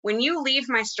When you leave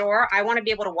my store, I want to be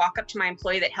able to walk up to my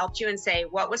employee that helped you and say,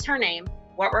 what was her name?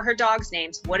 What were her dog's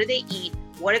names? What do they eat?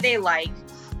 What do they like?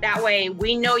 That way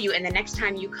we know you. And the next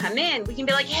time you come in, we can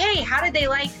be like, hey, how did they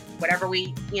like whatever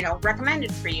we,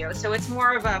 recommended for you? So it's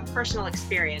more of a personal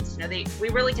experience. We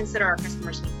really consider our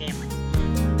customers to be family.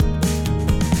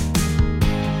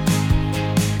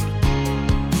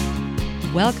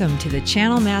 Welcome to the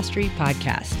Channel Mastery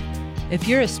Podcast. If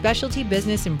you're a specialty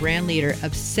business and brand leader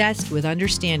obsessed with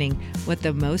understanding what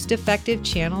the most effective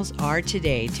channels are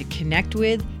today to connect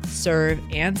with, serve,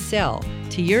 and sell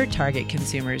to your target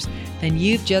consumers, then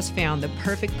you've just found the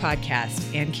perfect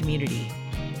podcast and community.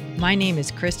 My name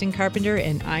is Kristen Carpenter,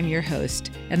 and I'm your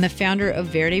host and the founder of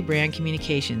Verde Brand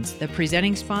Communications, the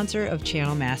presenting sponsor of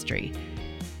Channel Mastery.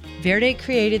 Verde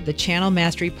created the Channel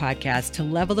Mastery Podcast to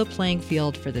level the playing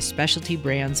field for the specialty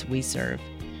brands we serve.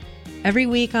 Every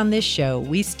week on this show,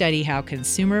 we study how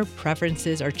consumer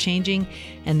preferences are changing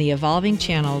and the evolving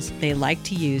channels they like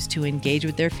to use to engage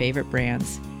with their favorite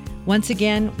brands. Once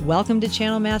again, welcome to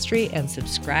Channel Mastery and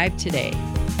subscribe today.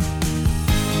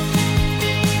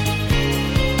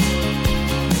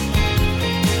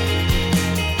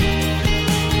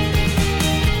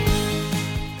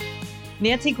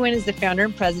 Nancy Gwynn is the founder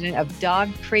and president of Dog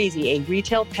Crazy, a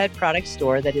retail pet product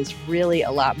store that is really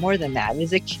a lot more than that. It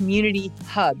is a community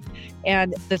hub.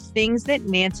 And the things that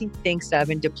Nancy thinks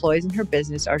of and deploys in her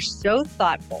business are so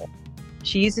thoughtful.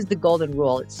 She uses the golden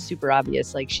rule. It's super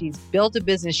obvious. Like, she's built a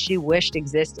business she wished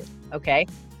existed. Okay.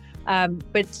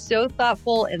 But so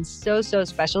thoughtful and so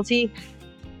specialty.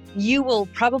 You will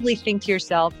probably think to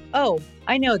yourself, oh,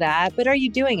 I know that, but are you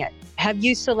doing it? Have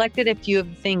you selected a few of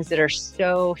the things that are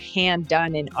so hand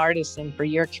done and artisan for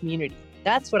your community?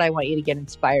 That's what I want you to get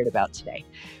inspired about today.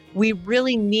 We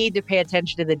really need to pay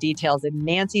attention to the details, and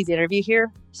Nancy's interview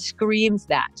here screams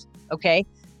that, okay?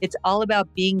 It's all about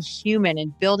being human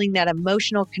and building that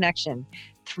emotional connection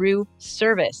through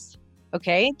service,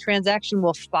 okay? Transaction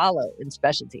will follow in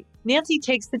specialty. Nancy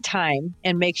takes the time,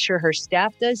 and makes sure her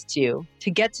staff does too,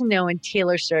 to get to know and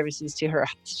tailor services to her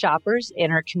shoppers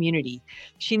and her community.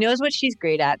 She knows what she's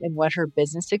great at and what her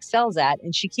business excels at,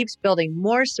 and she keeps building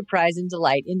more surprise and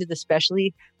delight into the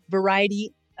specialty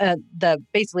variety,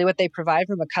 basically what they provide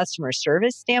from a customer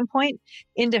service standpoint,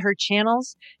 into her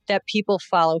channels that people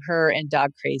follow her and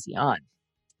Dog Crazy on.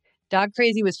 Dog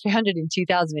Crazy was founded in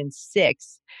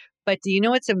 2006, but do you know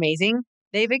what's amazing?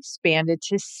 They've expanded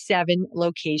to 7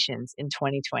 locations in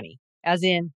 2020, as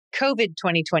in COVID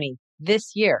 2020,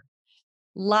 this year.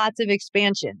 Lots of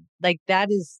expansion. Like, that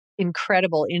is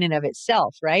incredible in and of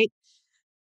itself, right?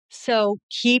 So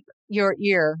keep your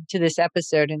ear to this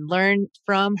episode and learn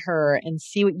from her and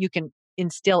see what you can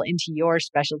instill into your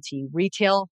specialty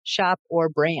retail, shop, or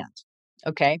brand.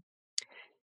 Okay.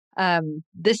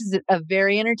 This is a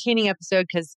very entertaining episode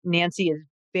because Nancy is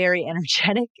very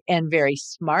energetic and very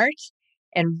smart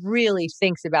and really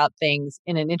thinks about things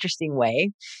in an interesting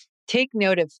way. Take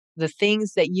note of the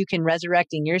things that you can resurrect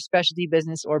in your specialty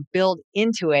business or build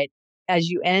into it as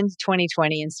you end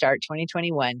 2020 and start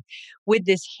 2021 with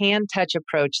this hand touch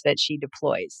approach that she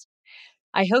deploys.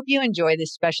 I hope you enjoy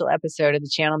this special episode of the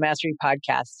Channel Mastery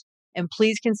Podcast, and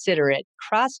please consider it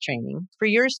cross-training for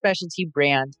your specialty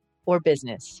brand or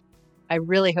business. I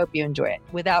really hope you enjoy it.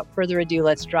 Without further ado,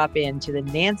 let's drop into the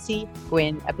Nancy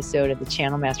Gwynn episode of the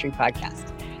Channel Mastery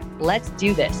Podcast. Let's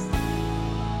do this.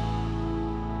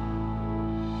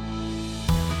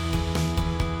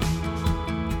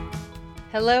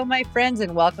 Hello, my friends,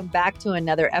 and welcome back to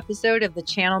another episode of the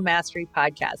Channel Mastery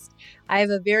Podcast. I have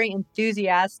a very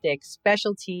enthusiastic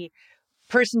specialty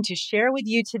person to share with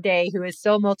you today who is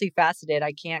so multifaceted.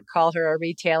 I can't call her a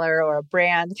retailer or a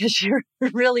brand because you're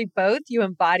really both. You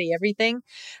embody everything.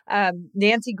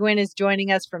 Nancy Gwynn is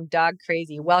joining us from Dog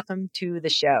Crazy. Welcome to the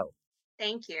show.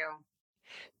 Thank you.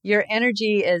 Your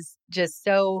energy is just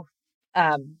so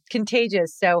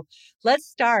contagious. So let's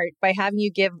start by having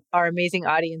you give our amazing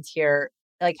audience here,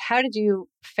 like, how did you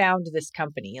found this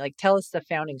company? Like, tell us the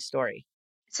founding story.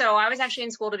 So I was actually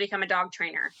in school to become a dog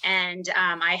trainer, and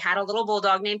I had a little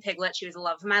bulldog named Piglet. She was the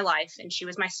love of my life, and she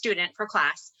was my student for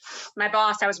class. My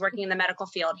boss, I was working in the medical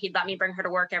field. He'd let me bring her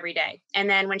to work every day. And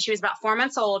then when she was about 4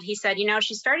 months old, he said,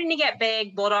 she's starting to get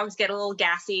big. Bulldogs get a little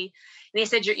gassy. And he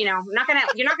said, you're not going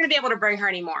to be able to bring her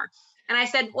anymore. And I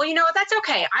said, well, you know what? That's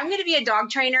okay. I'm going to be a dog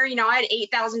trainer. I had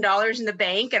 $8,000 in the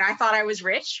bank and I thought I was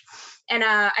rich. And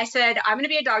I said, I'm going to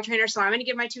be a dog trainer. So I'm going to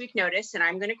give my 2-week notice and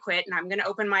I'm going to quit and I'm going to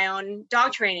open my own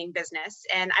dog training business.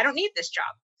 And I don't need this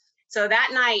job. So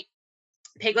that night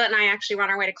Piglet and I actually were on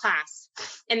our way to class,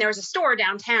 and there was a store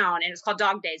downtown, and it was called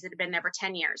Dog Days. It had been there for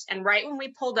 10 years. And right when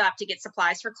we pulled up to get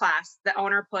supplies for class, the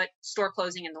owner put store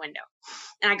closing in the window.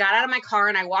 And I got out of my car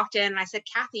and I walked in and I said,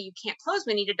 Kathy, you can't close.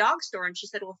 We need a dog store. And she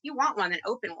said, well, if you want one, then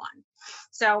open one.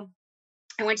 So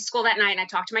I went to school that night and I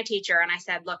talked to my teacher and I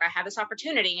said, look, I have this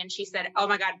opportunity. And she said, oh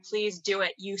my God, please do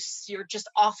it. You're just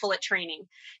awful at training.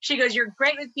 She goes, you're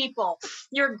great with people.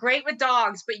 You're great with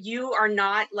dogs, but you are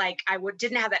not like,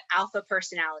 didn't have that alpha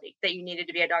personality that you needed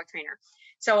to be a dog trainer.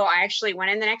 So I actually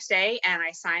went in the next day and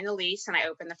I signed the lease and I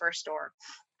opened the first store.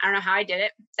 I don't know how I did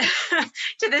it.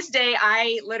 To this day,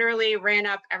 I literally ran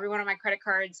up every one of my credit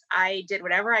cards. I did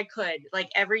whatever I could. Like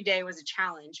every day was a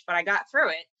challenge, but I got through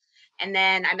it. And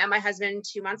then I met my husband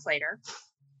 2 months later.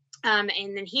 And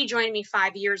then he joined me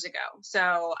 5 years ago.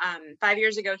 So 5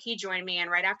 years ago, he joined me. And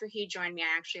right after he joined me,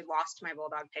 I actually lost my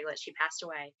bulldog Piglet. She passed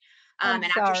away. And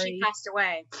after she passed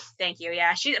away, thank you.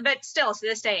 Yeah. But still, to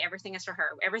this day, everything is for her.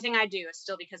 Everything I do is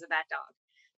still because of that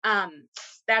dog.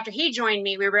 But after he joined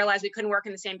me, we realized we couldn't work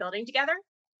in the same building together.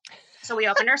 So we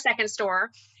opened our second store.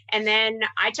 And then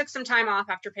I took some time off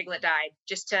after Piglet died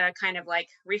just to kind of like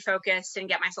refocus and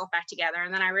get myself back together.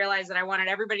 And then I realized that I wanted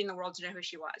everybody in the world to know who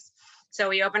she was. So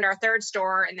we opened our third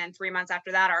store, and then 3 months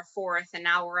after that, our fourth, and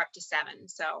now we're up to 7.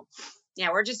 So yeah,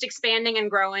 we're just expanding and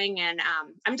growing. And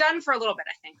I'm done for a little bit,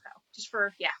 I think, though, just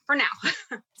for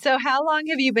now. So how long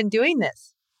have you been doing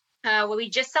this? Well, we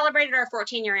just celebrated our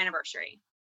 14-year anniversary.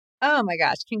 Oh my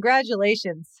gosh.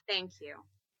 Congratulations. Thank you.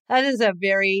 That is a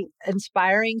very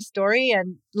inspiring story.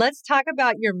 And let's talk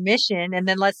about your mission, and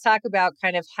then let's talk about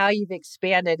kind of how you've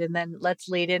expanded. And then let's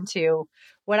lead into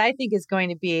what I think is going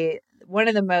to be one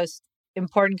of the most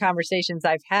important conversations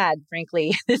I've had,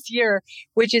 frankly, this year,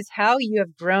 which is how you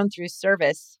have grown through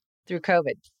service through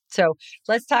COVID. So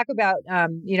let's talk about,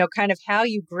 kind of how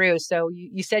you grew. So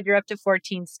you said you're up to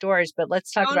 14 stores, but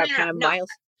let's talk about miles.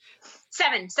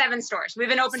 7 stores. We've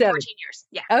been open 14 years.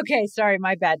 Yeah. Okay. Sorry.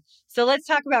 My bad. So let's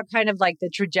talk about kind of like the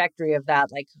trajectory of that.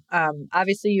 Like,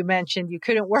 obviously you mentioned you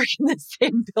couldn't work in the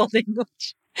same building,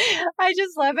 which I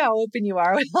just love how open you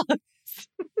are with all of this.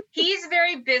 He's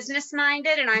very business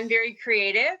minded and I'm very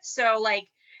creative. So like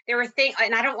there were things,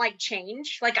 and I don't like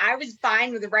change. Like I was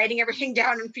fine with writing everything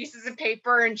down on pieces of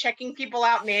paper and checking people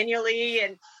out manually.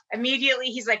 And immediately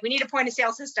he's like, we need a point of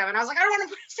sale system. And I was like, I don't want a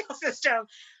point of sale system.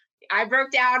 I broke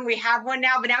down. We have one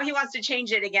now, but now he wants to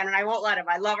change it again, and I won't let him.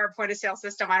 I love our point of sale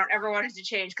system. I don't ever want it to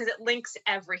change because it links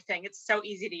everything. It's so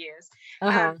easy to use.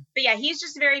 But yeah, he's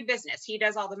just very business. He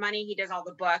does all the money. He does all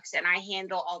the books, and I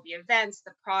handle all the events,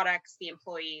 the products, the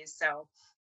employees. So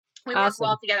we work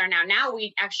well together now. Now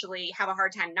we actually have a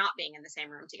hard time not being in the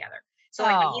same room together. So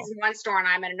like when he's in one store and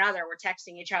I'm in another, we're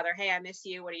texting each other, hey, I miss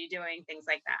you. What are you doing? Things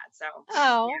like that.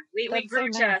 So we grew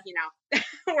to,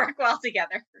 work well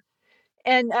together.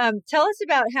 And tell us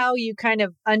about how you kind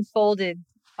of unfolded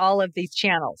all of these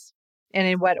channels and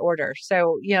in what order.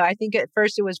 So, I think at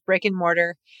first it was brick and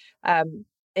mortar.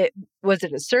 Was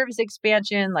it a service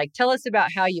expansion? Like, tell us about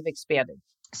how you've expanded.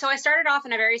 So I started off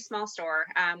in a very small store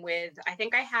with, I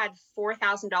think I had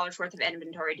 $4,000 worth of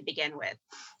inventory to begin with.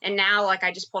 And now, like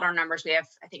I just pulled our numbers, we have,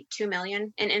 I think, 2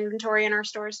 million in inventory in our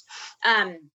stores.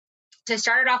 To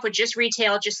start it off with just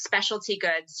retail, just specialty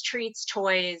goods, treats,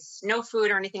 toys, no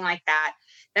food or anything like that.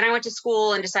 Then I went to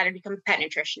school and decided to become a pet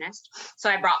nutritionist. So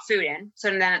I brought food in. So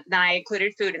then I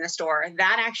included food in the store.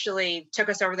 That actually took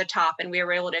us over the top, and we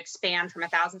were able to expand from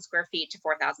 1,000 square feet to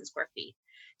 4,000 square feet.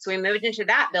 So we moved into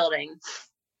that building.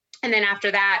 And then after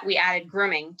that, we added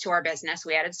grooming to our business.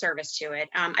 We added service to it.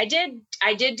 I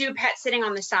did do pet sitting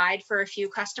on the side for a few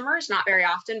customers, not very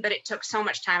often, but it took so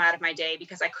much time out of my day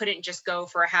because I couldn't just go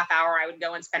for a half hour. I would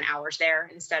go and spend hours there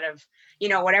instead of,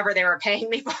 whatever they were paying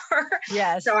me for.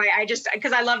 Yes. So I just,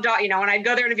 because I love dog, when I'd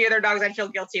go there to view their dogs, I'd feel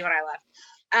guilty when I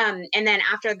left. And then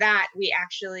after that, we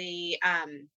actually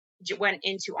went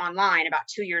into online about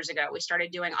 2 years ago. We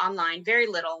started doing online, very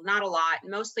little, not a lot,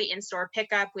 mostly in-store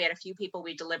pickup. We had a few people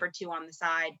we delivered to on the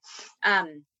side.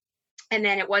 And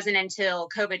then it wasn't until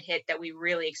COVID hit that we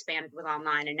really expanded with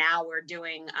online. And now we're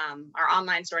doing our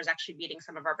online stores actually beating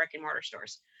some of our brick and mortar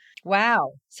stores.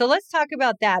 Wow. So let's talk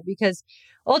about that, because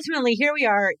ultimately here we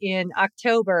are in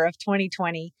October of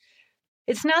 2020.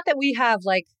 It's not that we have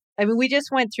we just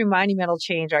went through monumental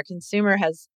change. Our consumer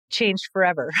has changed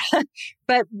forever.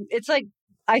 But it's like,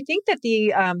 I think that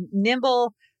the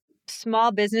nimble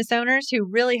small business owners who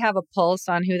really have a pulse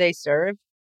on who they serve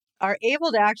are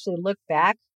able to actually look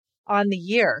back on the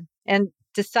year and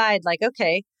decide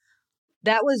okay,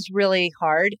 that was really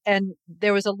hard. And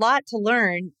there was a lot to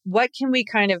learn. What can we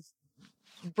kind of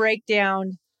break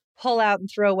down, pull out and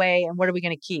throw away? And what are we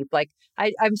going to keep?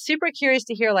 I'm super curious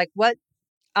to hear what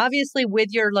obviously with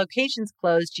your locations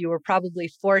closed, you were probably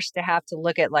forced to have to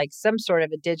look at like some sort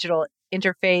of a digital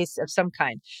interface of some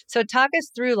kind. So talk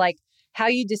us through like how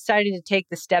you decided to take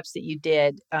the steps that you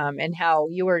did, and how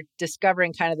you were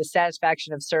discovering kind of the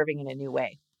satisfaction of serving in a new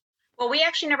way. Well, we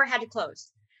actually never had to close.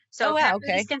 Oh, So wow. pet food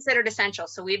Okay. is considered essential.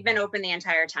 So we've been open the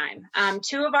entire time.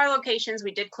 Two of our locations,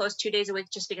 we did close 2 days a week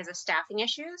just because of staffing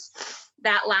issues.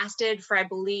 That lasted for, I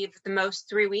believe, the most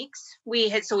 3 weeks.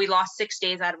 So we lost 6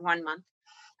 days out of 1 month.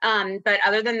 But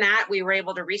other than that, we were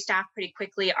able to restaff pretty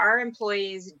quickly. Our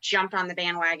employees jumped on the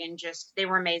bandwagon. They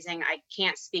were amazing. I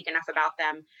can't speak enough about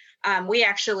them. We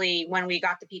actually, when we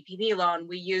got the PPP loan,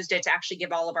 we used it to actually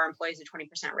give all of our employees a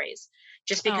 20% raise,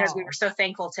 just because we were Oh, so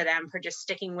thankful to them for just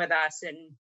sticking with us.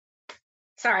 And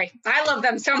sorry, I love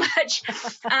them so much.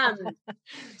 um,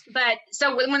 but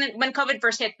so when COVID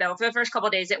first hit, though, for the first couple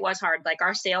of days, it was hard. Like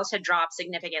our sales had dropped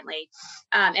significantly.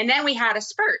 And then we had a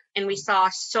spurt and we saw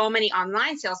so many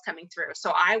online sales coming through.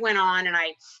 So I went on and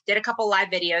I did a couple live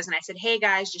videos and I said, hey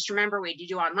guys, just remember we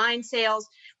do online sales.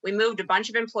 We moved a bunch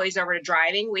of employees over to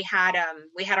driving. We had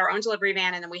our own delivery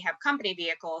van, and then we have company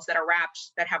vehicles that are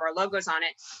wrapped that have our logos on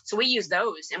it. So we use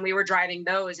those and we were driving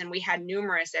those, and we had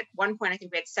numerous. At one point, I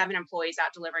think we had 7 employees out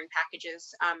delivering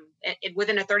packages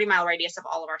within a 30-mile radius of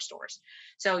all of our stores.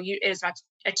 So it was about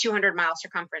a 200-mile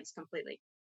circumference completely.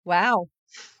 wow.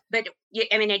 But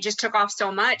I mean, it just took off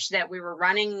so much that we were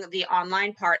running the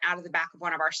online part out of the back of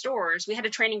one of our stores. We had a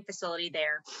training facility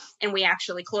there, and we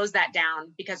actually closed that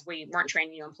down because we weren't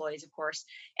training new employees, of course,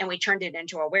 and we turned it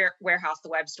into a warehouse, the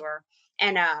web store.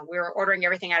 And we were ordering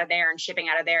everything out of there and shipping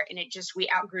out of there. And we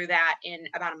outgrew that in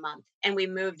about a month. And we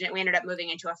ended up moving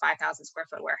into a 5,000 square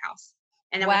foot warehouse.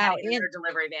 And then we had Wow. another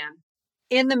delivery van.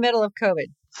 In the middle of COVID.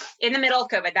 In the middle of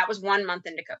COVID. That was 1 month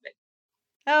into COVID.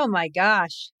 Oh my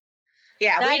gosh.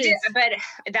 Yeah, That we did, is-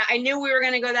 but I knew we were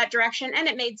going to go that direction, and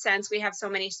it made sense. We have so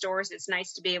many stores. It's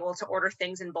nice to be able to order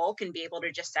things in bulk and be able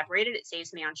to just separate it. It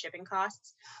saves me on shipping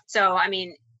costs. So, I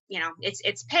mean,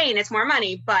 it's pain, it's more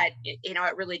money, but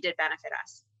it really did benefit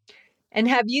us. And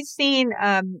have you seen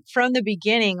from the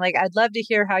beginning, like I'd love to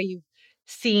hear how you've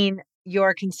seen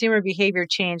your consumer behavior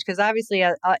change, because obviously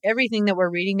everything that we're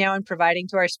reading now and providing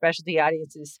to our specialty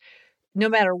audiences, no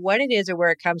matter what it is or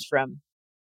where it comes from,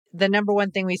 the number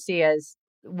one thing we see as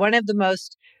one of the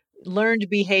most learned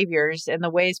behaviors and the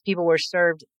ways people were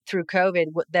served through COVID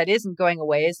that isn't going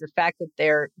away is the fact that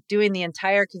they're doing the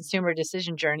entire consumer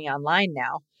decision journey online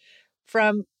now,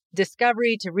 from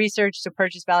discovery to research to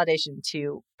purchase validation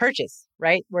to purchase,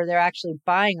 right? Where they're actually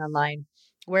buying online.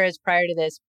 Whereas prior to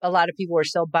this, a lot of people were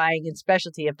still buying in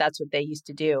specialty if that's what they used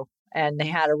to do and they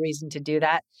had a reason to do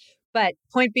that. But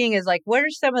point being is like, what are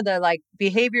some of the like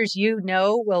behaviors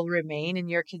will remain in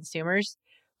your consumers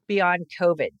beyond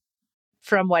COVID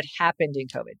from what happened in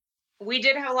COVID? We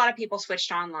did have a lot of people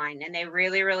switched online, and they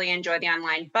really, really enjoy the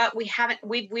online, but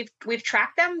we've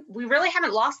tracked them. We really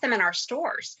haven't lost them in our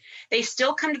stores. They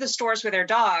still come to the stores with their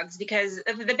dogs, because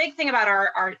the big thing about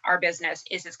our business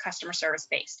is it's customer service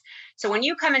based. So when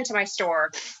you come into my store,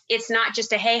 it's not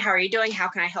just a, hey, how are you doing? How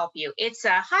can I help you? It's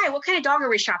a, hi, what kind of dog are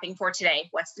we shopping for today?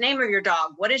 What's the name of your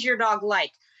dog? What is your dog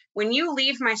like? When you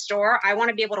leave my store, I want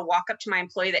to be able to walk up to my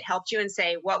employee that helped you and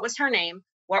say, what was her name?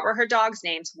 What were her dog's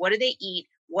names? What do they eat?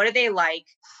 What do they like?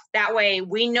 That way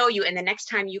we know you. And the next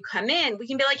time you come in, we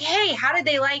can be like, hey, how did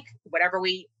they like whatever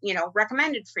we,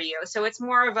 recommended for you? So it's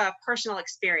more of a personal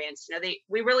experience.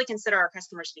 We really consider our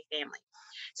customers to be family.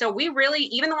 So we really,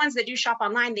 even the ones that do shop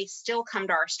online, they still come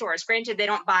to our stores. Granted, they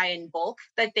don't buy in bulk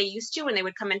like they used to when they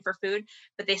would come in for food,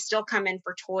 but they still come in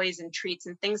for toys and treats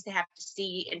and things they have to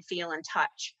see and feel and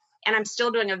touch. And I'm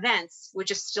still doing events,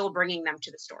 which is still bringing them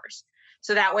to the stores.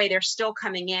 So that way they're still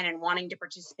coming in and wanting to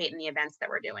participate in the events that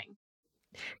we're doing.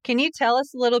 Can you tell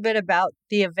us a little bit about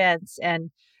the events,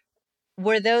 and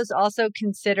were those also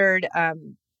considered,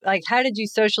 like how did you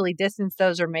socially distance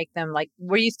those or make them like,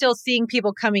 were you still seeing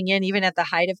people coming in even at the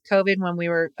height of COVID when we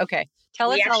were, okay,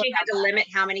 tell us. We actually had to limit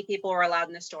how many people were allowed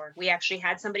in the store. We actually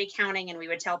had somebody counting, and we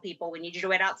would tell people, we need you to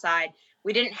wait outside.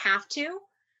 We didn't have to.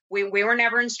 We were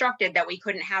never instructed that we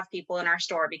couldn't have people in our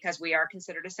store because we are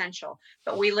considered essential,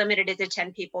 but we limited it to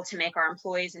 10 people to make our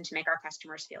employees and to make our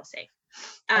customers feel safe.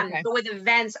 Okay. But with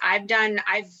events,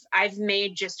 I've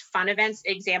made just fun events.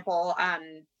 Example,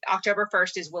 October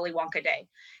 1st is Willy Wonka Day.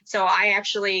 So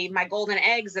my golden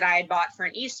eggs that I had bought for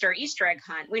an Easter egg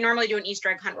hunt. We normally do an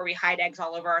Easter egg hunt where we hide eggs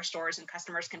all over our stores and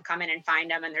customers can come in and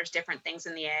find them, and there's different things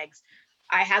in the eggs.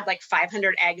 I had like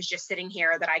 500 eggs just sitting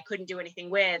here that I couldn't do anything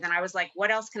with. And I was like,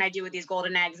 what else can I do with these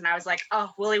golden eggs? And I was like,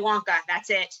 oh, Willy Wonka, that's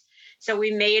it. So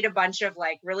we made a bunch of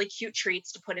like really cute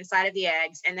treats to put inside of the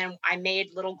eggs. And then I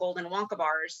made little golden Wonka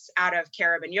bars out of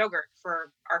carob and yogurt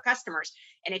for our customers.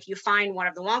 And if you find one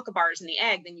of the Wonka bars in the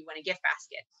egg, then you win a gift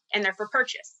basket, and they're for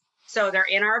purchase. So they're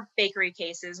in our bakery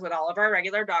cases with all of our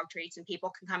regular dog treats, and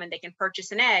people can come and they can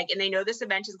purchase an egg, and they know this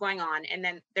event is going on. And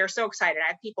then they're so excited.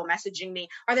 I have people messaging me,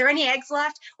 are there any eggs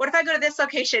left? What if I go to this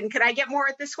location? Could I get more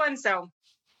at this one? So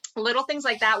little things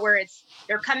like that, where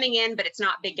they're coming in, but it's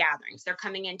not big gatherings. They're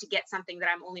coming in to get something that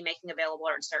I'm only making available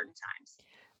at certain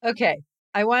times. Okay.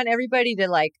 I want everybody to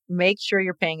like make sure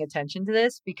you're paying attention to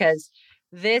this, because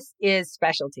this is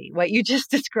specialty. What you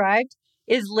just described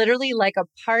is literally like a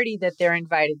party that they're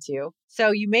invited to.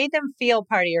 So you made them feel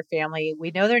part of your family.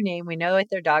 We know their name. We know what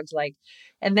their dog's like.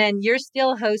 And then you're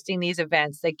still hosting these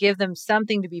events that give them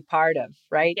something to be part of,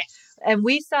 right? Yes. And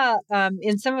we saw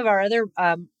in some of our other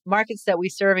markets that we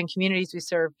serve and communities we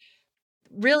serve,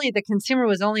 really the consumer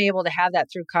was only able to have that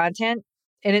through content.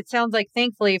 And it sounds like,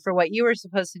 thankfully, for what you were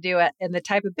supposed to do and the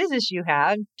type of business you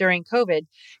had during COVID,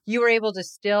 you were able to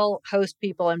still host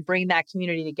people and bring that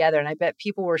community together. And I bet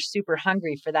people were super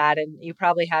hungry for that. And you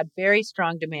probably had very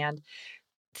strong demand.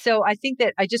 So I think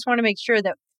that I just want to make sure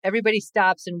that everybody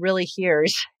stops and really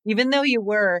hears, even though you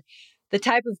were the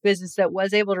type of business that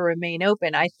was able to remain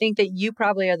open, I think that you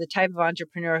probably are the type of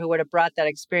entrepreneur who would have brought that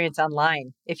experience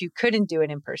online if you couldn't do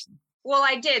it in person. Well,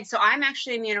 I did. So I'm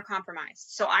actually immunocompromised.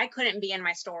 So I couldn't be in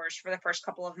my stores for the first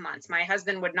couple of months. My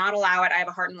husband would not allow it. I have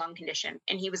a heart and lung condition.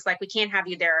 And he was like, we can't have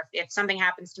you there. If something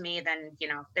happens to me, then,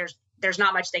 there's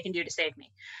not much they can do to save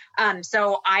me.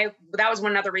 So that was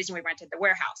one other reason we rented the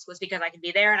warehouse, was because I could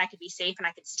be there and I could be safe and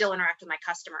I could still interact with my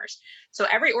customers. So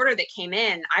every order that came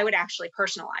in, I would actually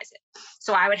personalize it.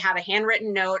 So I would have a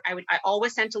handwritten note. I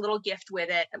always sent a little gift with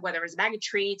it, whether it was a bag of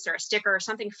treats or a sticker or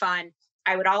something fun.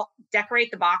 I would all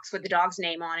decorate the box with the dog's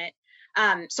name on it.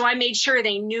 So I made sure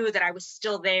they knew that I was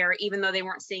still there, even though they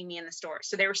weren't seeing me in the store.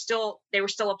 So they were still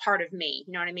a part of me.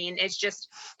 You know what I mean? It's just,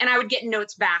 and I would get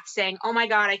notes back saying, oh my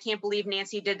God, I can't believe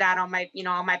Nancy did that on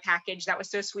my package. That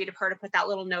was so sweet of her to put that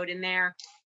little note in there.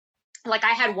 Like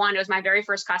I had one, it was my very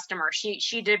first customer.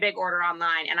 She did a big order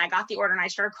online, and I got the order and I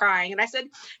started crying, and I said,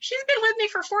 she's been with me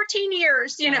for 14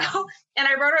 years, and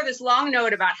I wrote her this long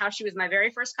note about how she was my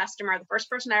very first customer, the first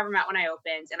person I ever met when I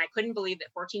opened. And I couldn't believe that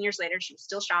 14 years later, she was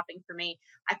still shopping for me.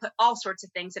 I put all sorts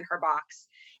of things in her box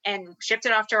and shipped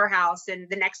it off to her house. And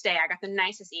the next day I got the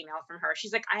nicest email from her.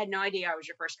 She's like, I had no idea I was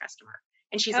your first customer.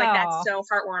 And she's like, that's so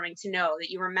heartwarming to know that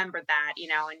you remembered that,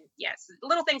 and yes,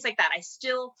 little things like that. I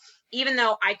still, even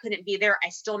though I couldn't be there, I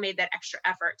still made that extra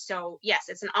effort. So yes,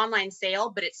 it's an online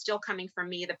sale, but it's still coming from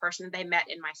me, the person that they met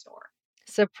in my store.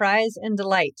 Surprise and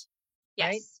delight.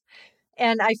 Yes. Right?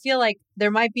 And I feel like there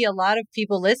might be a lot of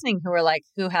people listening who are like,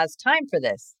 who has time for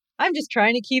this? I'm just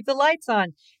trying to keep the lights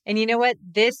on. And you know what?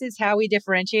 This is how we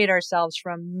differentiate ourselves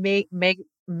from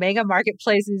mega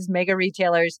marketplaces, mega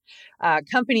retailers,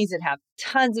 companies that have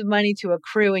tons of money to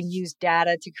accrue and use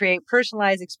data to create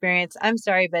personalized experience. I'm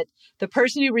sorry, but the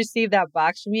person who received that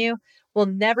box from you will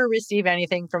never receive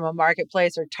anything from a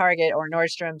marketplace or Target or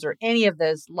Nordstrom's or any of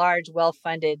those large,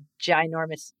 well-funded,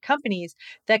 ginormous companies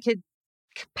that could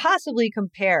possibly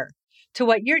compare to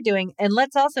what you're doing. And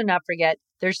let's also not forget,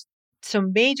 there's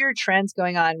some major trends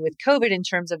going on with COVID in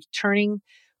terms of turning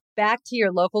back to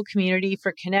your local community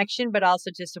for connection, but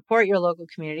also to support your local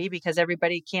community, because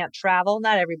everybody can't travel.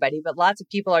 Not everybody, but lots of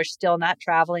people are still not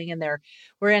traveling. And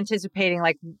we're anticipating,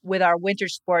 like with our winter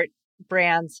sport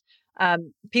brands,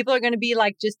 people are going to be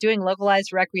like just doing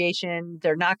localized recreation.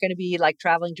 They're not going to be like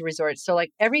traveling to resorts. So like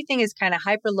everything is kind of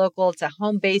hyper local. It's a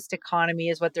home-based economy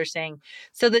is what they're saying.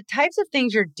 So the types of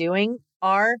things you're doing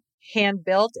are hand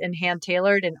built and hand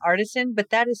tailored and artisan, but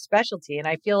that is specialty. And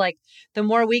I feel like the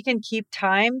more we can keep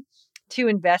time to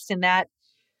invest in that,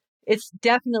 it's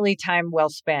definitely time well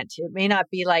spent. It may not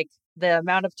be like the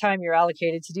amount of time you're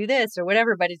allocated to do this or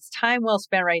whatever, but it's time well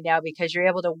spent right now because you're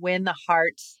able to win the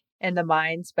hearts and the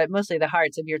minds, but mostly the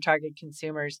hearts of your target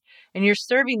consumers. And you're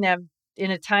serving them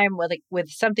in a time with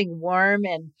something warm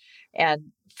and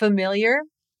familiar.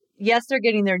 Yes, they're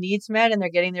getting their needs met and they're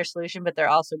getting their solution, but they're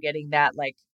also getting that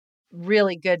like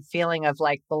really good feeling of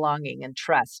like belonging and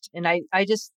trust. And I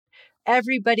just,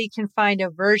 everybody can find a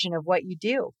version of what you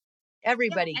do.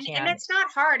 Everybody can. And it's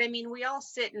not hard. I mean, we all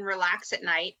sit and relax at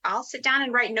night. I'll sit down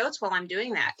and write notes while I'm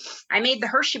doing that. I made the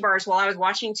Hershey bars while I was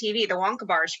watching TV, the Wonka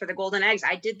bars for the golden eggs.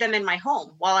 I did them in my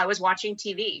home while I was watching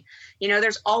TV.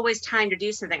 There's always time to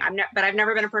do something. But I've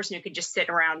never been a person who could just sit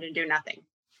around and do nothing.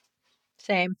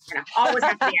 Same. Always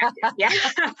have to be active. Yeah.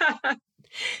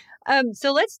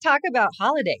 So let's talk about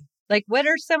holiday. Like, what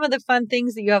are some of the fun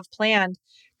things that you have planned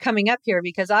coming up here,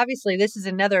 because obviously this is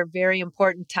another very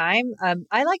important time.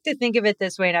 I like to think of it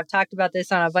this way, and I've talked about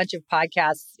this on a bunch of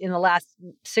podcasts in the last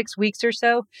 6 weeks or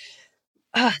so.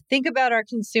 Think about our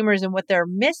consumers and what they're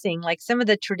missing, like some of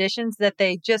the traditions that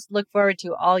they just look forward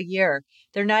to all year.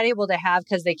 They're not able to have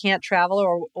because they can't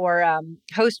travel or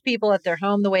host people at their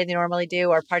home the way they normally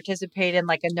do, or participate in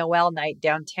like a Noel night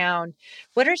downtown.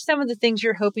 What are some of the things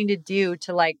you're hoping to do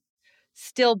to like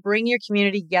still bring your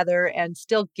community together and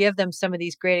still give them some of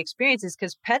these great experiences?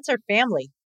 Because pets are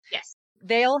family. Yes.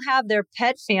 They'll have their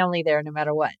pet family there no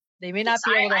matter what. They may not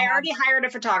be able to I already hired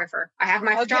a photographer. I have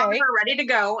my photographer ready to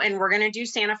go, and we're going to do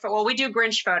Santa. Well, we do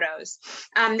Grinch photos.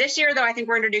 This year, though, I think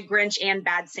we're going to do Grinch and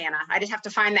Bad Santa. I just have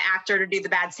to find the actor to do the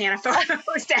Bad Santa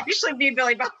photos to actually be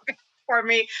Billy Bob for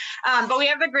me. But we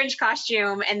have the Grinch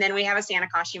costume, and then we have a Santa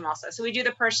costume also. So we do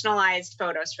the personalized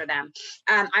photos for them.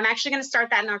 I'm actually going to start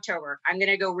that in October. I'm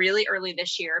going to go really early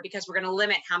this year because we're going to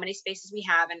limit how many spaces we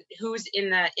have and who's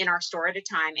in our store at a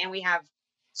time. And we have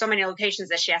so many locations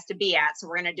that she has to be at. So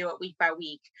we're going to do it week by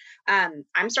week.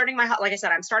 I'm starting like I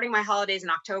said, I'm starting my holidays in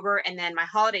October, and then my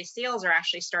holiday sales are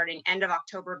actually starting end of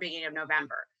October, beginning of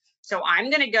November. So I'm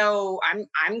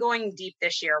going deep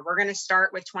this year. We're going to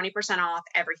start with 20% off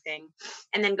everything,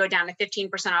 and then go down to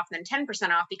 15% off, and then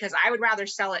 10% off, because I would rather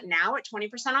sell it now at 20%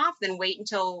 off than wait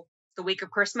until the week of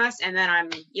Christmas. And then I'm,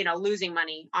 losing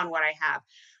money on what I have.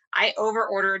 I over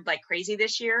ordered like crazy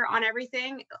this year on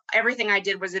everything. Everything I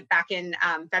did was back in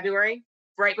February,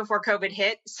 right before COVID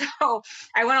hit. So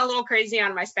I went a little crazy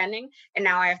on my spending, and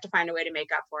now I have to find a way to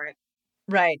make up for it.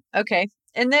 Right. Okay.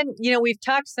 And then, we've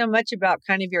talked so much about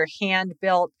kind of your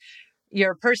hand-built,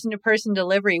 your person-to-person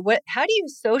delivery. How do you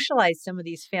socialize some of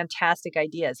these fantastic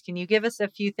ideas? Can you give us a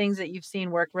few things that you've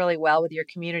seen work really well with your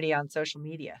community on social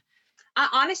media?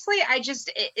 Honestly,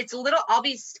 it's a little, I'll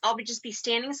just be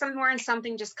standing somewhere and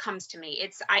something just comes to me.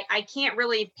 I can't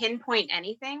really pinpoint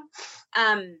anything.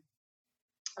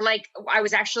 Like I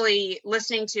was actually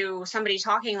listening to somebody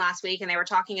talking last week, and they were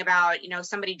talking about,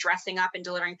 somebody dressing up and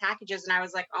delivering packages. And I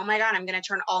was like, oh my God, I'm going to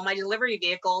turn all my delivery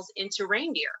vehicles into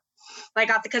reindeer.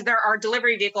 Because our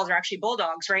delivery vehicles are actually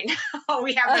bulldogs right now.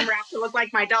 We have them wrapped to look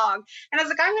like my dog. And I was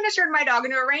like, I'm going to turn my dog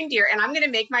into a reindeer, and I'm going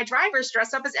to make my drivers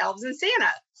dress up as elves and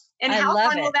Santa. And how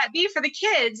fun will that be for the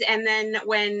kids? And then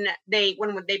when they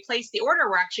place the order,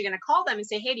 we're actually going to call them and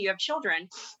say, hey, do you have children?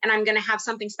 And I'm going to have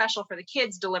something special for the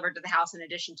kids delivered to the house in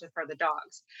addition to for the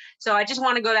dogs. So I just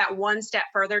want to go that one step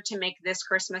further to make this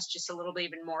Christmas just a little bit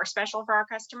even more special for our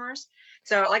customers.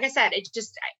 So like I said,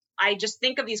 I just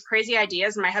think of these crazy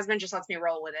ideas, and my husband just lets me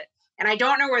roll with it. And I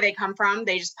don't know where they come from.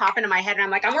 They just pop into my head, and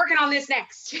I'm like, I'm working on this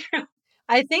next.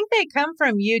 I think they come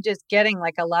from you just getting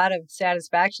like a lot of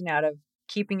satisfaction out of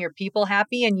keeping your people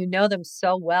happy, and them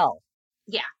so well.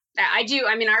 Yeah, I do.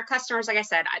 I mean, our customers, like I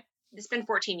said, it's been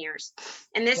 14 years,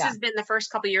 and this has been the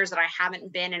first couple of years that I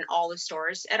haven't been in all the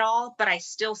stores at all, but I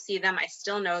still see them. I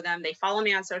still know them. They follow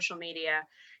me on social media.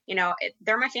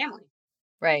 They're my family.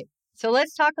 Right. So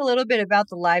let's talk a little bit about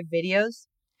the live videos.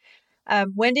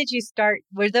 When did you start?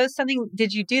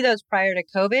 Did you do those prior to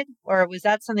COVID, or was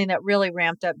that something that really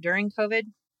ramped up during COVID?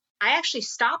 I actually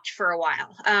stopped for a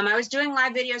while. I was doing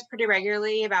live videos pretty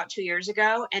regularly about 2 years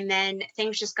ago, and then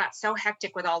things just got so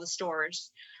hectic with all the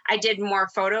stores. I did more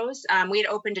photos. We had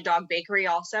opened a dog bakery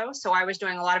also, so I was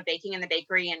doing a lot of baking in the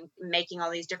bakery and making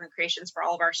all these different creations for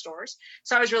all of our stores.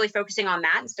 So I was really focusing on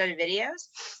that instead of videos.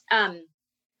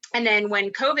 And then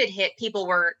when COVID hit, people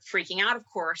were freaking out, of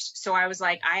course. So I was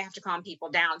like, I have to calm people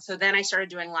down. So then I started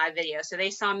doing live videos. So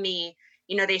they saw me,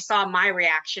 they saw my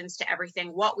reactions to everything,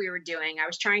 what we were doing. I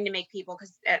was trying to make people,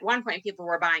 because at one point people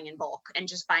were buying in bulk and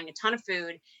just buying a ton of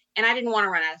food. And I didn't want to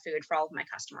run out of food for all of my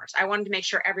customers. I wanted to make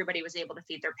sure everybody was able to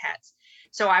feed their pets.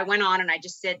 So I went on and I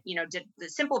just did the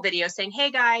simple video saying,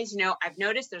 hey guys, I've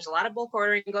noticed there's a lot of bulk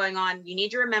ordering going on. You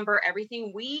need to remember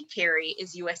everything we carry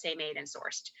is USA made and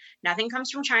sourced. Nothing comes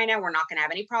from China. We're not going to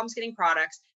have any problems getting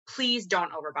products. Please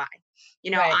don't overbuy.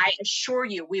 Right. I assure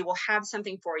you, we will have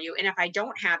something for you. And if I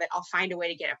don't have it, I'll find a way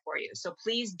to get it for you. So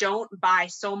please don't buy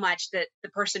so much that the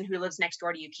person who lives next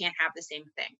door to you can't have the same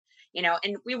thing,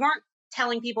 and we weren't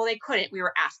telling people they couldn't. We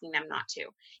were asking them not to.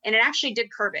 And it actually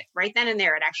did curb it right then and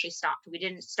there. It actually stopped. We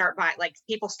didn't start buying,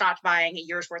 people stopped buying a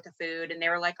year's worth of food, and they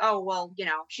were like, oh, well,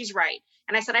 she's right.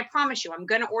 And I said, I promise you, I'm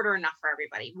going to order enough for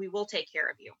everybody. We will take care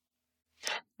of you.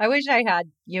 I wish I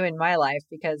had you in my life,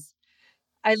 because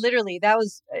everybody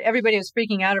was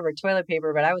freaking out over toilet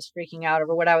paper, but I was freaking out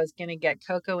over what I was going to get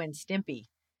Coco and Stimpy.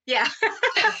 Yeah.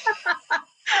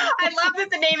 I love that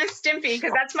the name is Stimpy,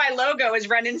 because that's my logo, is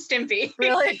Ren and Stimpy.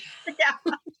 Really?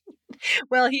 Yeah.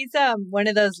 Well, he's one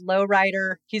of those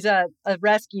lowrider. He's a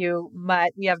rescue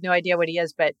mutt. We have no idea what he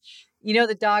is, but You know,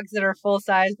 the dogs that are full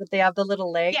size, but they have the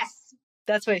little legs. Yes.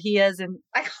 That's what he is. And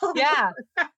I call him. yeah.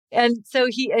 And so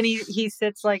he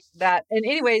sits like that. And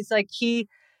anyways, like he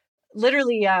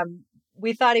literally,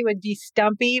 we thought he would be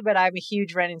Stumpy, but I'm a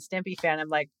huge Ren and Stimpy fan. I'm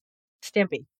like,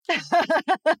 Stimpy.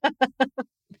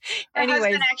 My Anyways,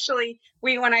 husband actually,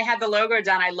 when I had the logo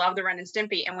done, I love the Ren and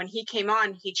Stimpy. And when he came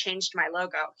on, he changed my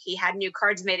logo. He had new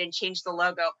cards made and changed the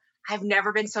logo. I've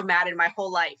never been so mad in my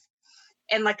whole life.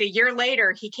 And like a year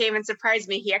later, he came and surprised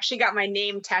me. He actually got my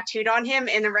name tattooed on him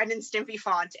in the Ren and Stimpy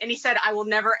font. And he said, I will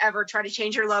never, ever try to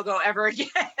change your logo ever again.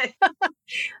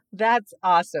 That's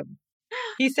awesome.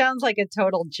 He sounds like a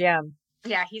total gem.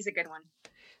 Yeah, he's a good one.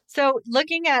 So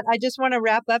looking at, I just want to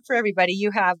wrap up for everybody.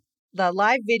 You have the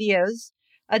live videos,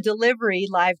 a delivery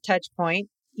live touch point.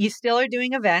 You still are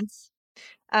doing events.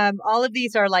 All of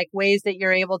these are like ways that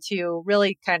you're able to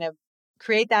really kind of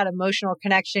create that emotional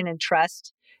connection and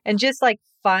trust and just like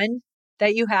fun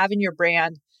that you have in your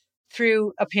brand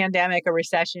through a pandemic, a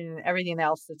recession, and everything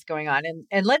else that's going on.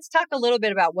 And let's talk a little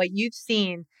bit about what you've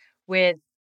seen with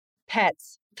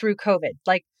pets through COVID.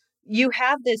 Like you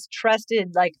have this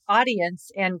trusted like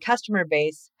audience and customer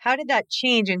base. How did that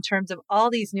change in terms of all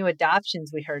these new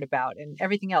adoptions we heard about and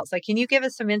everything else? Like, can you give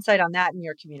us some insight on that in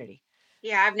your community?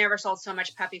 Yeah, I've never sold so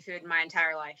much puppy food in my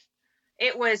entire life.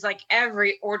 It was like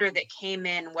every order that came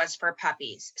in was for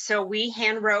puppies. So we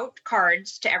hand wrote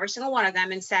cards to every single one of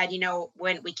them and said, you know,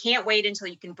 when we can't wait until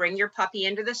you can bring your puppy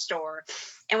into the store.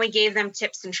 And we gave them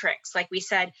tips and tricks. Like we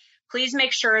said, please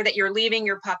make sure that you're leaving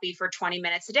your puppy for 20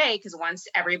 minutes a day, because once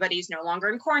everybody's no longer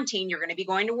in quarantine, you're going to be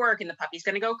going to work and the puppy's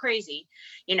going to go crazy,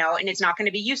 you know, and it's not going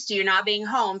to be used to you not being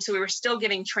home. So we were still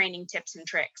giving training tips and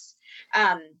tricks.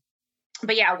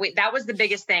 But yeah, that was the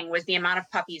biggest thing, was the amount of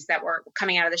puppies that were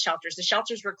coming out of the shelters. The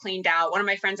shelters were cleaned out. One of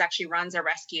my friends actually runs a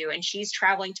rescue, and she's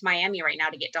traveling to Miami right now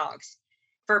to get dogs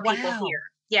for people here.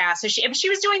 Yeah, so she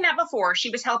was doing that before. She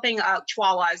was helping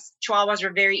Chihuahuas. Chihuahuas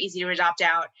are very easy to adopt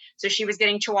out. So she was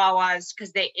getting Chihuahuas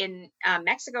because they in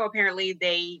Mexico, apparently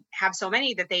they have so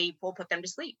many that they will put them to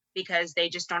sleep because they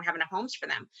just don't have enough homes for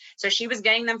them. So she was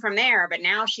getting them from there, but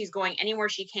now she's going anywhere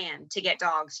she can to get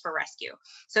dogs for rescue.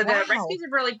 So the rescues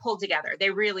have really pulled together.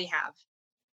 They really have.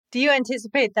 Do you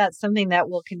anticipate that's something that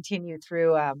will continue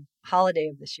through holiday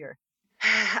of this year?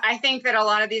 I think that a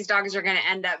lot of these dogs are going to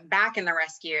end up back in the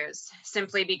rescues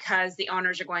simply because the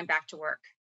owners are going back to work.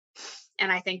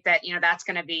 And I think that, you know, that's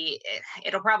going to be,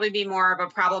 it'll probably be more of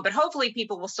a problem, but hopefully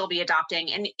people will still be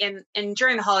adopting. And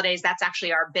during the holidays, that's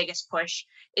actually our biggest push,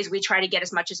 is we try to get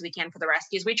as much as we can for the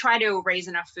rescues. We try to raise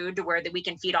enough food to where that we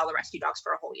can feed all the rescue dogs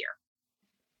for a whole year.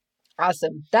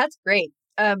 Awesome. That's great.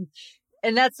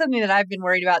 And that's something that I've been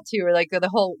worried about too, or like the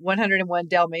whole 101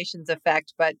 Dalmatians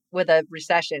effect, but with a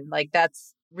recession, like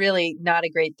that's really not a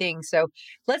great thing. So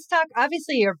let's talk,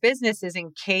 obviously your business is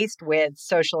encased with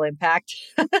social impact.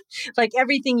 Like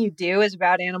everything you do is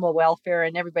about animal welfare,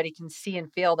 and everybody can see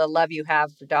and feel the love you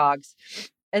have for dogs.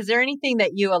 Is there anything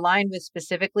that you align with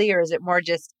specifically, or is it more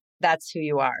just that's who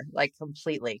you are, like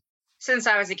completely? Since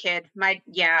I was a kid, my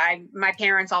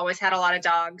parents always had a lot of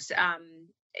dogs.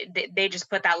 They just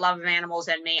put that love of animals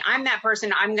in me. I'm that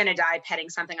person. I'm going to die petting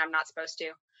something I'm not supposed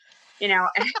to. You know,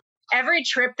 every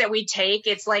trip that we take,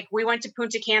 it's like we went to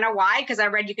Punta Cana. Why? Because I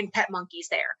read you can pet monkeys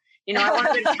there. You know, I want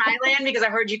to go to Thailand because I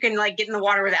heard you can like get in the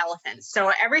water with elephants.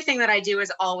 So everything that I do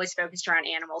is always focused around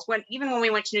animals. Even when we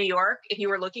went to New York, if you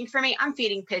were looking for me, I'm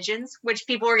feeding pigeons, which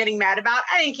people were getting mad about.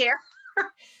 I didn't care.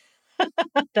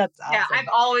 That's awesome. Yeah, I've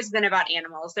always been about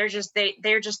animals. They're just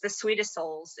the sweetest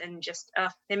souls, and just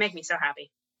they make me so happy.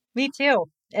 Me too,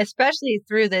 especially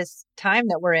through this time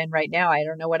that we're in right now. I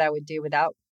don't know what I would do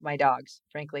without my dogs,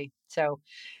 frankly. So,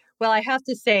 well, I have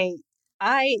to say,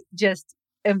 I just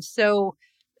am so,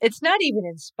 it's not even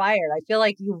inspired. I feel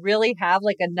like you really have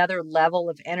like another level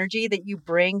of energy that you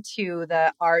bring to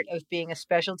the art of being a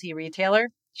specialty retailer,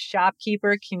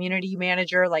 shopkeeper, community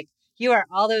manager. Like you are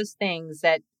all those things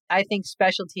that I think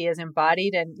specialty is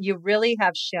embodied. And you really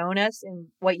have shown us in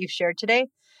what you've shared today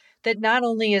that not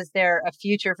only is there a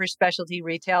future for specialty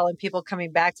retail and people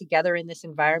coming back together in this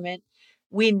environment,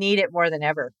 we need it more than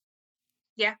ever.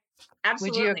 Yeah,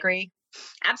 absolutely. Would you agree?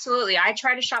 Absolutely. I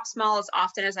try to shop small as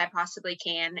often as I possibly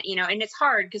can, you know, and it's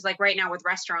hard because like right now with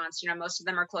restaurants, you know, most of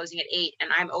them are closing at 8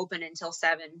 and I'm open until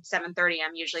 7:30.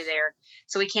 I'm usually there.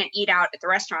 So we can't eat out at the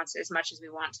restaurants as much as we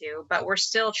want to, but we're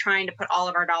still trying to put all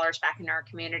of our dollars back into our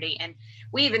community. And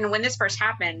we even, when this first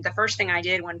happened, the first thing I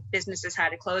did when businesses had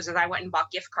to close is I went and bought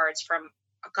gift cards from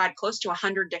close to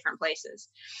 100 different places.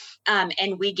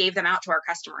 And we gave them out to our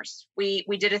customers. We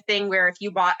did a thing where if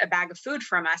you bought a bag of food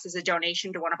from us as a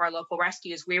donation to one of our local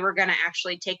rescues, we were going to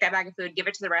actually take that bag of food, give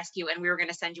it to the rescue, and we were going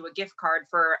to send you a gift card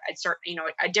for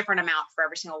a different amount for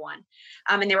every single one.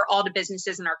 And they were all to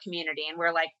businesses in our community. And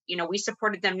we're like, we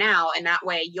supported them now. And that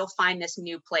way you'll find this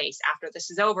new place after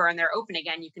this is over and they're open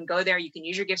again. You can go there. You can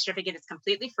use your gift certificate. It's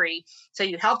completely free. So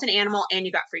you helped an animal and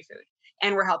you got free food.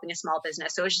 And we're helping a small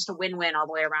business. So it's just a win-win all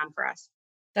the way around for us.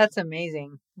 That's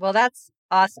amazing. Well, that's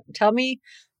awesome. Tell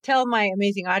my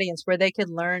amazing audience where they could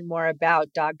learn more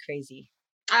about Dog Crazy.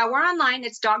 We're online.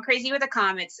 It's Dog Crazy with a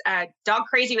com. It's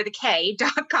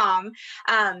dogcrazy.com.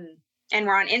 And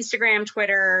we're on Instagram,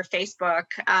 Twitter, Facebook.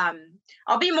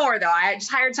 I'll be more though. I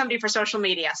just hired somebody for social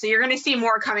media. So you're going to see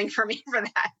more coming from me for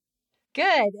that.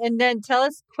 Good. And then tell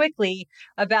us quickly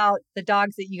about the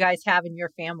dogs that you guys have in your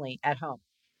family at home.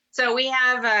 So we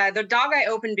have the dog I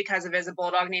opened because of is a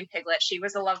bulldog named Piglet. She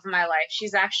was the love of my life.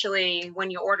 She's actually,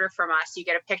 when you order from us, you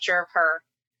get a picture of her.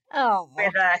 Oh,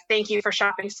 with a thank you for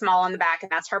shopping small on the back, and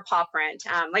that's her paw print.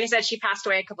 Like I said, she passed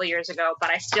away a couple of years ago, but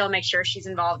I still make sure she's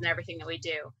involved in everything that we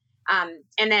do.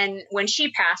 And then when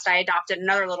she passed, I adopted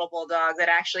another little bulldog that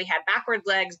actually had backward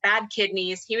legs, bad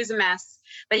kidneys. He was a mess,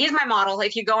 but he's my model.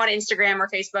 If you go on Instagram or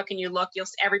Facebook and you look,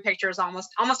 every picture is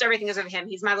almost everything is of him.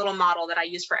 He's my little model that I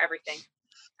use for everything.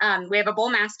 We have a bull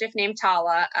mastiff named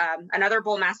Tala, another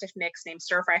bull mastiff mix named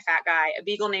Stir Fry Fat Guy, a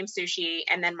beagle named Sushi,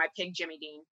 and then my pig, Jimmy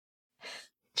Dean.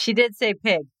 She did say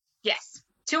pig. Yes.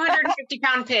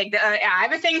 250-pound pig. I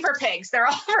have a thing for pigs. They're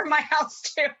all over my house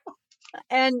too.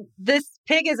 And this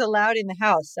pig is allowed in the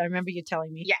house. I remember you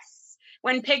telling me. Yes.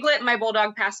 When Piglet, my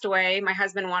bulldog, passed away, my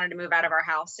husband wanted to move out of our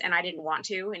house and I didn't want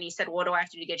to. And he said, what do I have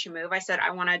to do to get you moved? I said,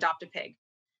 I want to adopt a pig.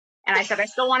 And I said, I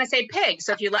still want to say pig.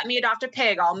 So if you let me adopt a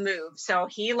pig, I'll move. So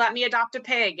he let me adopt a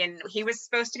pig, and he was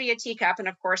supposed to be a teacup. And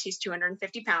of course, he's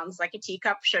 250 pounds, like a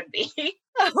teacup should be.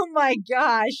 Oh my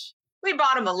gosh. We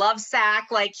bought him a love sack.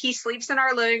 Like, he sleeps in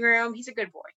our living room. He's a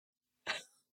good boy.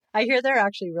 I hear they're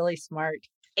actually really smart.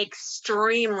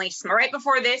 Extremely smart. Right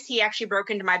before this, he actually broke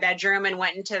into my bedroom and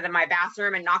went into my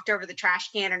bathroom and knocked over the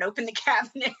trash can and opened the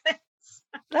cabinet.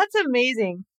 That's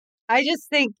amazing. I just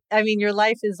think, your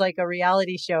life is like a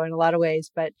reality show in a lot of ways,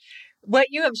 but what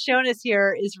you have shown us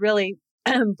here is really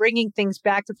bringing things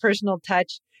back to personal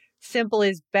touch. Simple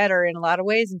is better in a lot of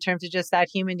ways in terms of just that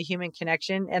human to human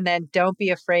connection. And then don't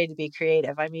be afraid to be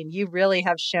creative. You really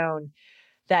have shown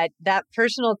that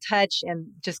personal touch and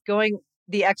just going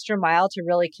the extra mile to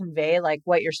really convey like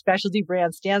what your specialty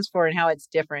brand stands for and how it's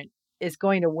different is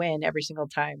going to win every single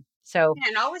time. So,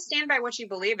 and always stand by what you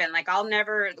believe in. Like, I'll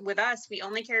never, with us, we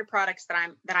only carry products that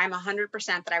I'm 100%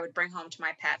 that I would bring home to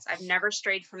my pets. I've never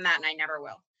strayed from that, and I never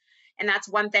will. And that's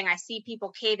one thing I see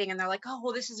people caving, and they're like, oh,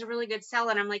 well, this is a really good sell.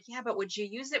 And I'm like, yeah, but would you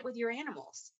use it with your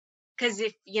animals? Because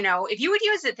if you would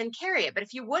use it, then carry it. But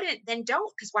if you wouldn't, then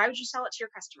don't, because why would you sell it to your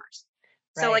customers?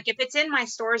 Right. So like, if it's in my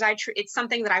stores, it's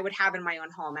something that I would have in my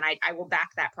own home, and I will back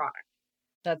that product.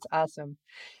 That's awesome.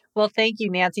 Well, thank you,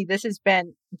 Nancy. This has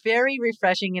been very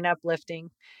refreshing and uplifting.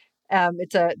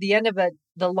 It's the end of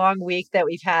the long week that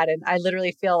we've had, and I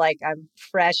literally feel like I'm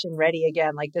fresh and ready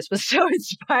again. Like, this was so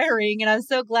inspiring, and I'm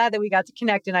so glad that we got to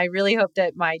connect. And I really hope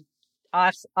that my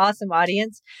awesome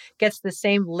audience gets the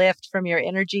same lift from your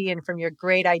energy and from your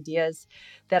great ideas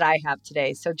that I have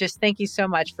today. So just thank you so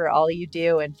much for all you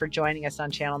do and for joining us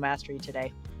on Channel Mastery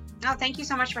today. Oh, thank you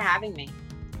so much for having me.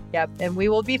 Yep. And we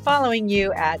will be following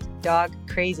you at Dog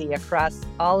Crazy across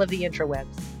all of the intrawebs.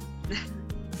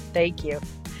 Thank you.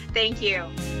 Thank you.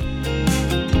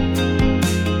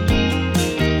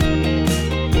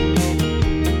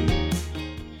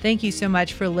 Thank you so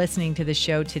much for listening to the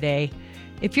show today.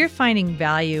 If you're finding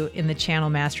value in the Channel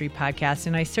Mastery podcast,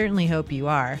 and I certainly hope you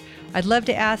are, I'd love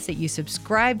to ask that you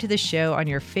subscribe to the show on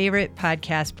your favorite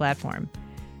podcast platform,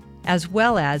 as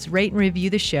well as rate and review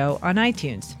the show on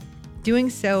iTunes.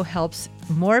 Doing so helps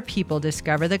more people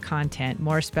discover the content.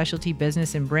 More specialty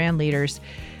business and brand leaders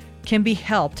can be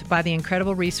helped by the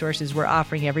incredible resources we're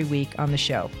offering every week on the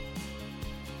show.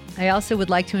 I also would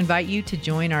like to invite you to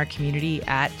join our community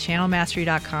at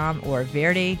channelmastery.com or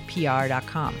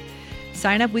verdepr.com.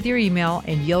 Sign up with your email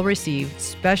and you'll receive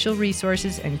special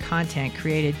resources and content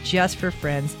created just for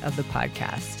friends of the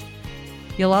podcast.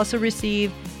 You'll also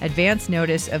receive advance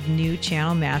notice of new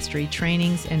Channel Mastery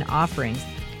trainings and offerings.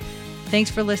 Thanks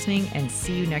for listening, and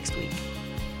see you next week.